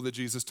parable that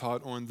Jesus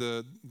taught on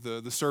the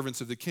servants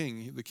of the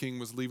king. The king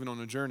was leaving on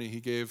a journey. He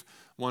gave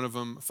one of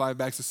them 5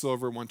 bags of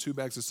silver, one 2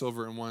 bags of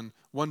silver, and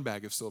one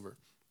bag of silver.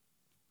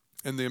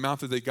 And the amount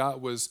that they got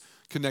was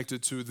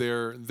connected to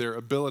their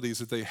abilities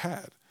that they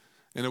had.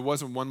 And it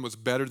wasn't one was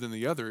better than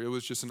the other. It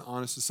was just an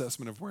honest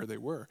assessment of where they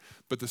were.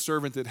 But the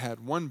servant that had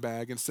 1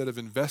 bag, instead of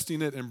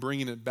investing it and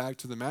bringing it back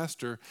to the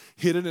master,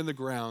 hid it in the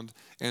ground.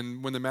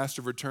 And when the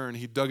master returned,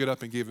 he dug it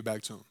up and gave it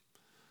back to him.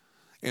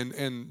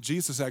 And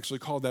Jesus actually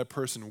called that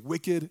person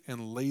wicked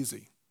and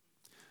lazy.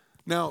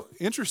 Now,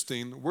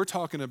 interesting, we're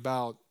talking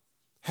about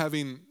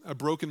having a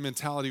broken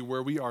mentality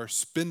where we are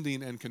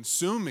spending and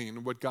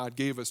consuming what God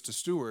gave us to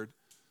steward.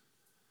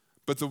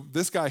 But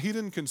this guy, he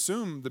didn't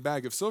consume the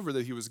bag of silver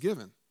that he was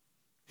given.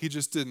 He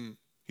just didn't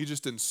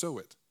sow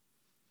it.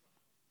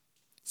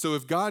 So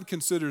if God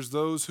considers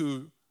those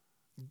who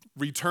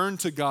return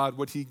to God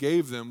what he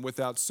gave them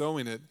without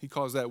sowing it, he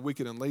calls that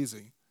wicked and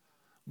lazy.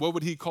 What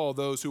would he call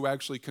those who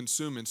actually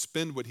consume and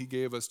spend what he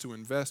gave us to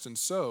invest and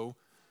sow,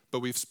 but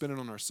we've spent it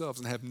on ourselves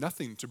and have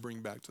nothing to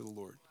bring back to the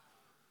Lord?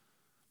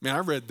 Man, I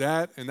read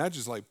that, and that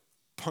just like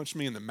punched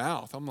me in the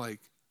mouth. I'm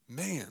like,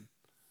 man,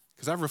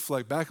 because I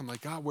reflect back. I'm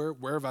like, God,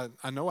 where have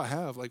I know I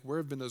have, like, where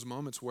have been those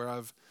moments where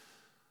I've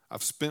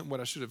spent what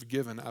I should have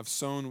given. I've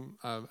sown,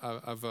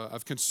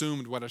 I've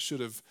consumed what I should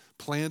have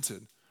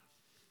planted.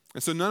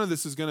 And so none of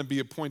this is going to be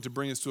a point to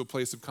bring us to a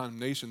place of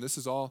condemnation. This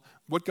is all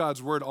what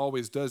God's word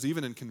always does.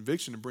 Even in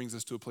conviction, it brings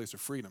us to a place of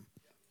freedom.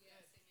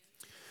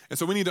 And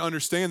so we need to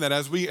understand that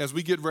as we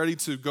get ready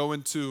to go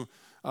into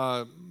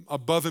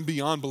above and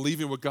beyond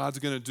believing what God's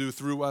going to do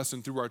through us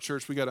and through our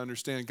church, we got to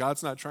understand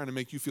God's not trying to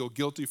make you feel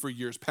guilty for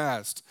years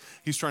past.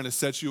 He's trying to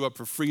set you up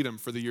for freedom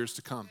for the years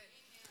to come.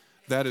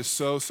 That is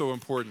so, so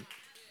important.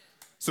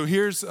 So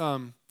here's,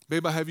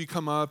 babe, I have you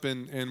come up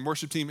and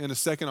worship team. In a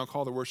second, I'll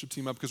call the worship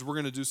team up because we're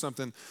going to do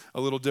something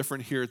a little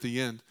different here at the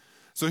end.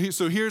 So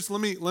here's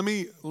let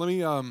me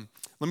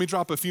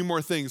drop a few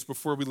more things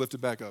before we lift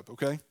it back up.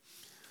 Okay,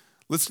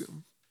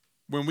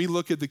 when we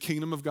look at the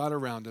kingdom of God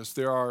around us,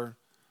 there are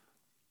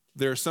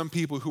some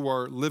people who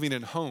are living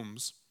in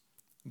homes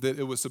that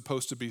it was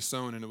supposed to be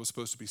sown and it was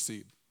supposed to be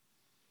seed.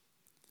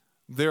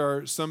 There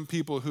are some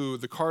people who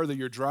the car that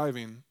you're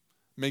driving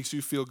makes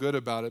you feel good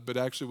about it, but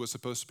actually was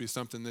supposed to be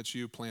something that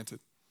you planted.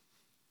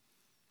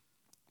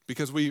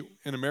 Because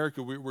in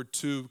America, we're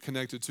too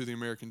connected to the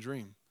American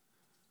dream.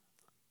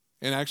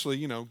 And actually,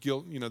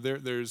 guilt.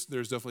 There's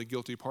definitely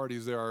guilty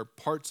parties. There are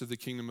parts of the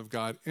kingdom of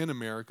God in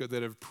America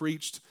that have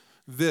preached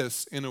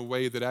this in a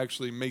way that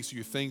actually makes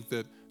you think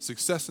that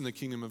success in the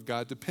kingdom of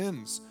God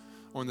depends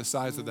on the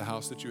size of the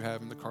house that you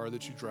have and the car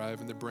that you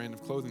drive and the brand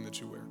of clothing that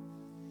you wear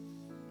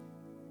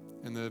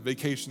and the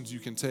vacations you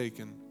can take.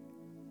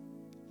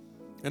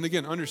 And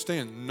again,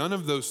 understand, none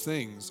of those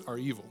things are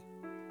evil.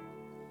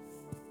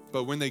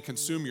 But when they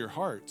consume your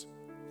heart,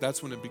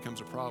 that's when it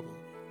becomes a problem.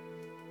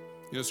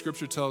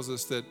 Scripture tells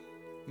us that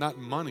not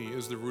money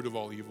is the root of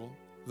all evil.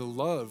 The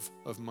love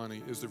of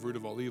money is the root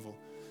of all evil.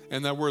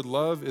 And that word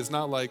love is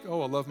not like,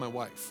 oh, I love my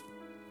wife.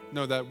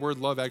 No, that word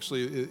love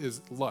actually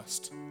is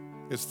lust.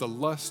 It's the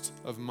lust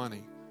of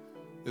money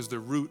is the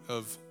root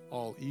of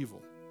all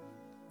evil.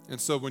 And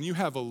so when you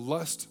have a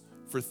lust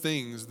for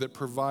things that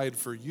provide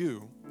for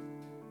you,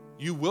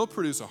 you will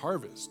produce a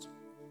harvest,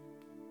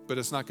 but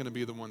it's not going to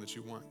be the one that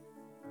you want.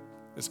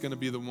 It's going to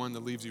be the one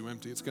that leaves you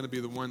empty. It's going to be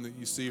the one that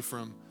you see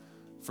from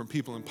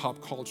people in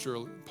pop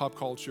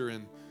culture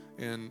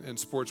and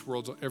sports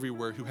worlds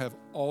everywhere who have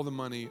all the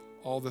money,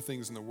 all the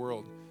things in the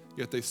world,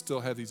 yet they still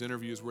have these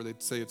interviews where they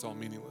say it's all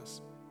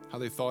meaningless, how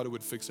they thought it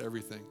would fix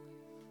everything,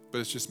 but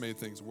it's just made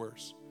things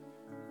worse.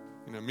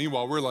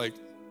 Meanwhile, we're like,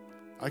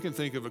 I can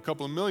think of a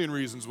couple of million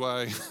reasons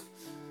why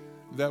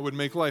that would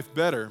make life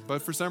better,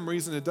 but for some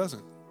reason it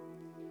doesn't.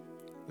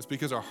 It's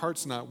because our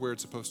heart's not where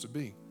it's supposed to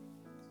be.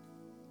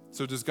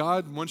 So does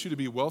God want you to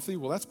be wealthy?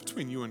 Well, that's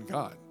between you and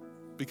God,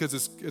 because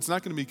it's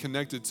not going to be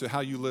connected to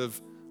how you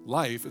live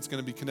life. It's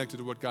going to be connected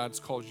to what God's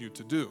called you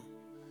to do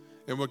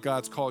and what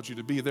God's called you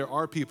to be. There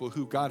are people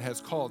who God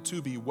has called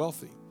to be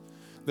wealthy.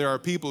 There are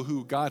people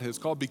who God has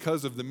called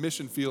because of the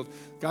mission field.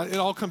 God, it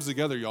all comes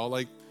together, y'all.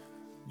 Like,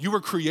 you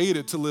were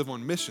created to live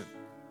on mission.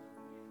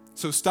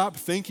 So stop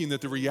thinking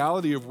that the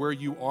reality of where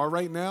you are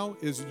right now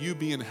is you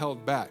being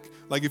held back.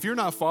 Like, if you're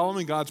not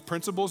following God's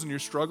principles and you're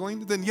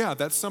struggling, then yeah,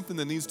 that's something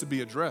that needs to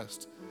be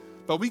addressed.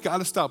 But we got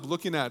to stop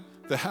looking at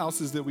the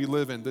houses that we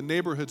live in, the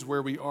neighborhoods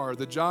where we are,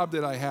 the job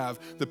that I have,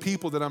 the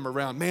people that I'm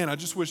around. Man, I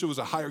just wish it was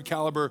a higher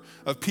caliber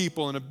of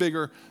people and a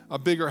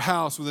bigger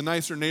house with a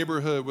nicer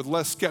neighborhood with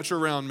less sketch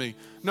around me.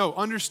 No,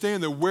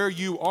 understand that where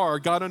you are,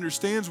 God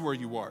understands where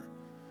you are.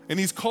 And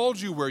He's called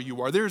you where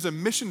you are. There's a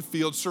mission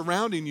field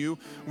surrounding you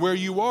where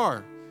you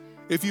are.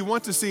 If you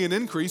want to see an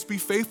increase, be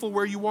faithful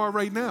where you are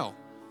right now.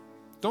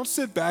 Don't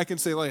sit back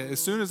and say, like, as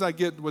soon as I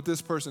get what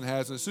this person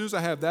has, and as soon as I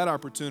have that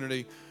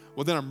opportunity,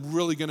 well, then I'm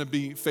really going to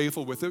be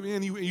faithful with it.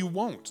 And you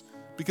won't.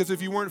 Because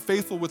if you weren't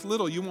faithful with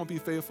little, you won't be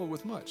faithful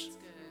with much.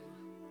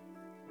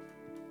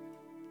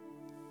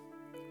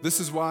 This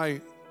is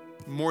why,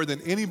 more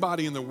than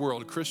anybody in the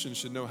world, Christians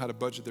should know how to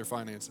budget their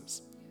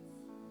finances.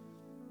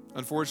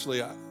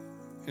 Unfortunately,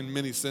 in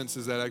many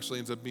senses, that actually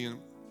ends up being,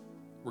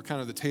 we're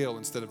kind of the tail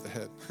instead of the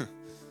head.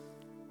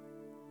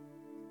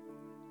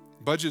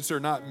 Budgets are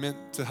not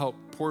meant to help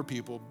poor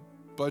people.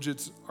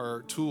 Budgets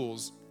are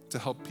tools to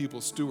help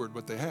people steward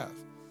what they have.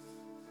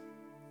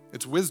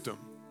 It's wisdom.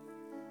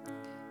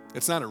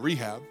 It's not a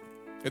rehab.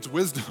 It's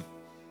wisdom.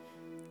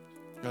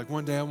 You're like,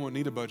 one day I won't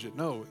need a budget.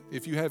 No,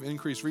 if you have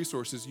increased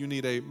resources, you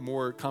need a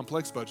more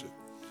complex budget.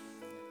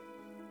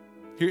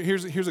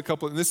 Here's a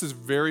couple, and this is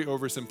very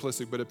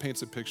oversimplistic, but it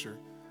paints a picture.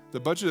 The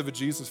budget of a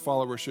Jesus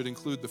follower should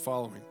include the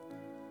following.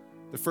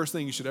 The first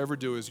thing you should ever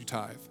do is you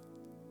tithe,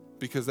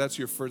 because that's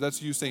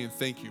you saying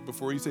thank you.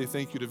 Before you say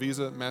thank you to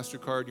Visa,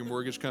 MasterCard, your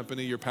mortgage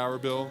company, your power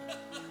bill,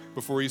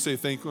 before you say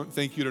thank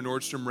you to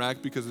Nordstrom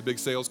Rack because the big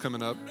sale's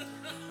coming up.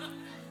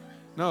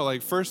 No,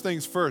 like, first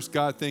things first,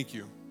 God, thank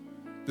you.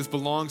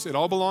 It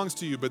all belongs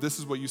to you, but this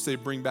is what you say,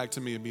 bring back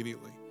to me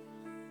immediately.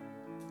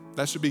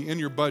 That should be in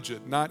your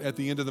budget, not at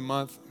the end of the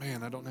month,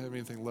 man, I don't have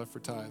anything left for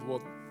tithe.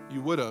 Well, you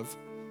would have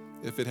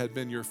if it had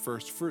been your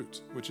first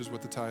fruit, which is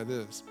what the tithe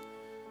is.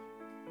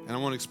 And I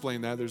want to explain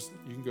that. You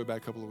can go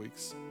back a couple of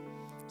weeks.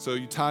 So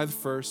you tithe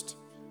first.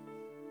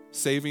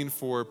 Saving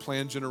for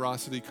planned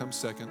generosity comes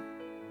second,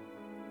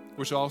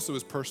 which also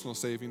is personal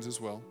savings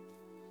as well.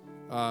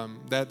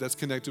 That's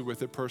connected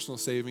with it, personal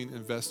saving,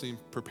 investing,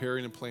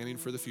 preparing and planning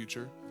for the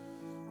future,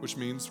 which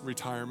means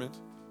retirement,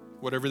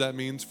 whatever that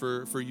means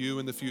for you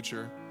in the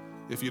future.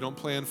 If you don't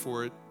plan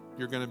for it,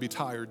 you're going to be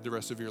tired the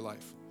rest of your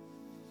life.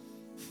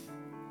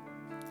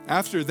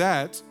 After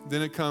that,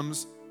 then it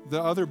comes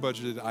the other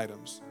budgeted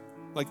items,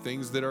 like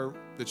things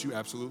that you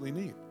absolutely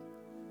need.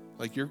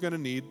 Like, you're going to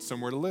need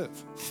somewhere to live.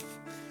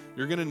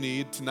 You're going to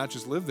need to not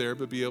just live there,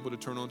 but be able to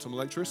turn on some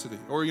electricity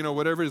or,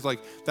 whatever it is. Like,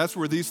 that's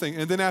where these things,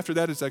 and then after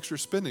that is extra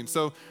spending.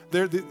 So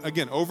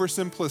again,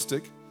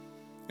 oversimplistic.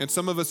 And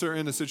some of us are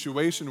in a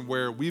situation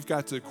where we've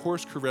got to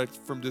course correct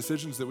from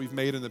decisions that we've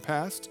made in the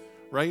past,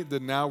 right?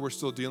 That now we're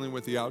still dealing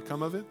with the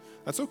outcome of it.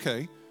 That's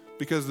okay,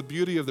 because the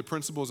beauty of the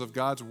principles of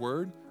God's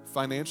word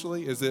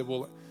financially is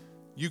that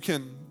you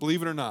can,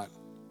 believe it or not,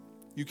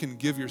 you can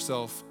give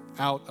yourself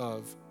out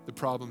of the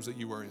problems that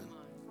you are in.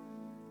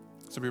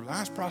 Some people are like,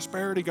 that's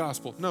prosperity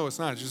gospel. No, it's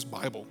not. It's just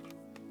Bible.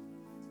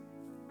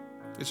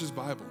 It's just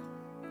Bible.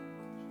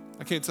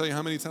 I can't tell you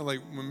how many times,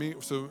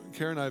 so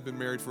Karen and I have been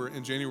married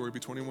in January, it'll be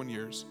 21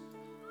 years.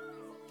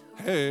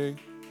 Hey.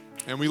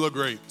 And we look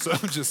great. So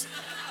I'm just,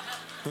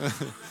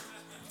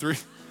 3.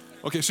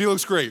 Okay, she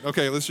looks great.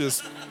 Okay, let's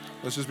just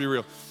be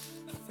real.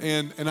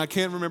 And I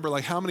can't remember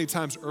how many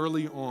times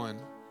early on,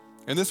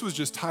 and this was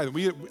just tithing.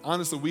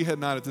 We had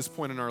not at this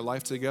point in our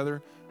life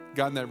together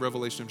gotten that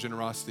revelation of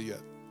generosity yet.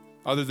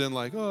 Other than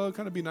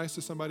kind of be nice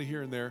to somebody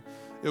here and there.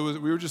 We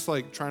were just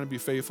trying to be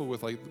faithful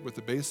with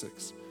the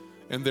basics.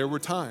 And there were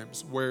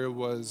times where it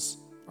was,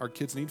 our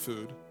kids need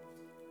food,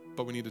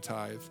 but we need to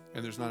tithe,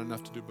 and there's not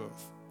enough to do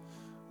both.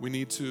 We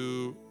need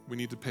to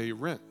pay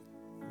rent.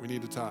 We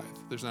need to tithe.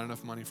 There's not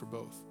enough money for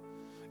both.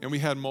 And we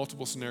had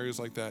multiple scenarios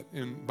like that.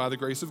 And by the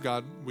grace of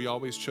God, we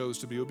always chose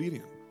to be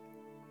obedient.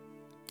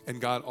 And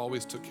God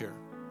always took care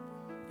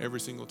every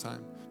single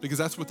time. Because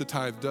that's what the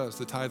tithe does.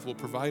 The tithe will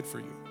provide for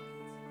you.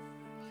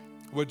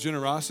 What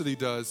generosity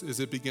does is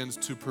it begins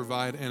to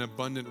provide an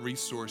abundant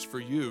resource for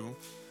you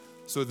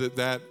so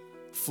that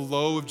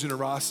flow of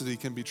generosity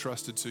can be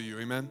trusted to you.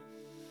 Amen?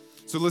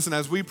 So listen,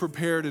 as we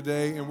prepare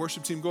today, and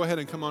worship team, go ahead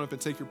and come on up and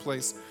take your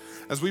place.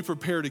 As we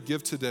prepare to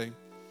give today,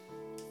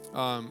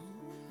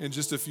 in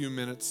just a few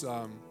minutes,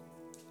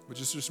 but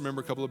just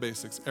remember a couple of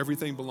basics.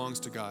 Everything belongs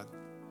to God.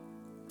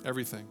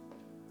 Everything.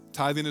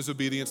 Tithing is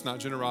obedience, not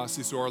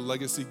generosity. So our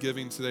legacy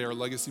giving today, our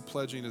legacy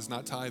pledging is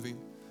not tithing,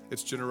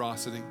 it's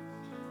generosity.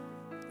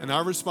 And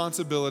our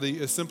responsibility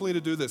is simply to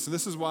do this. And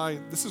this is why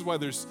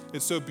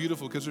it's so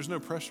beautiful, because there's no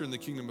pressure in the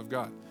kingdom of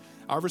God.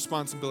 Our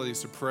responsibility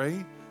is to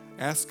pray,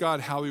 ask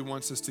God how he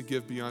wants us to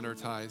give beyond our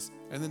tithes,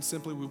 and then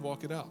simply we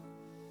walk it out.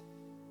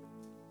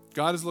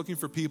 God is looking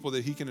for people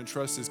that he can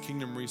entrust his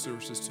kingdom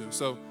resources to.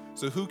 So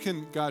who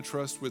can God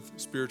trust with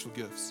spiritual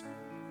gifts?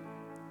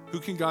 Who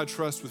can God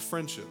trust with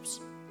friendships?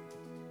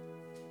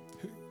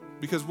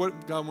 Because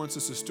what God wants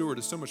us to steward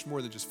is so much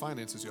more than just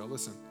finances, y'all.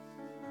 Listen.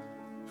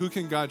 Who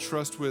can God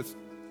trust with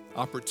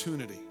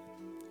opportunity?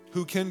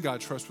 Who can God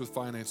trust with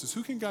finances?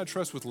 Who can God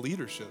trust with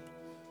leadership?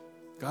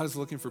 God is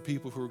looking for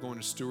people who are going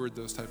to steward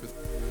those type of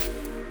things.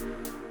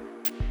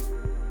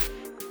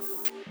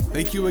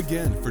 Thank you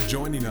again for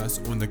joining us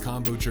on the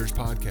Combo Church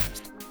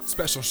podcast.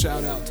 Special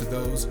shout out to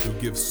those who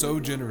give so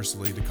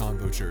generously to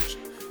Combo Church.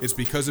 It's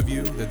because of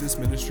you that this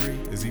ministry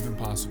is even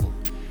possible.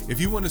 If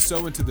you want to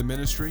sow into the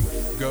ministry,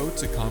 go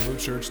to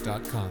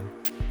combochurch.com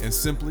and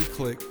simply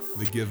click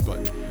the give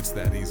button. It's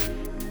that easy.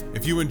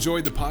 If you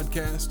enjoyed the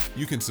podcast,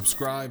 you can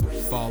subscribe,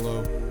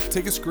 follow,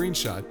 take a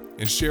screenshot,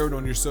 and share it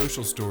on your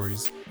social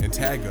stories and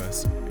tag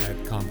us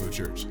at Combo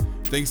Church.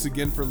 Thanks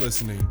again for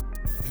listening,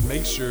 and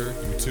make sure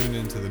you tune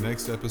in to the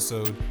next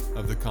episode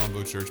of the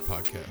Combo Church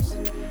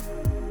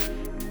podcast.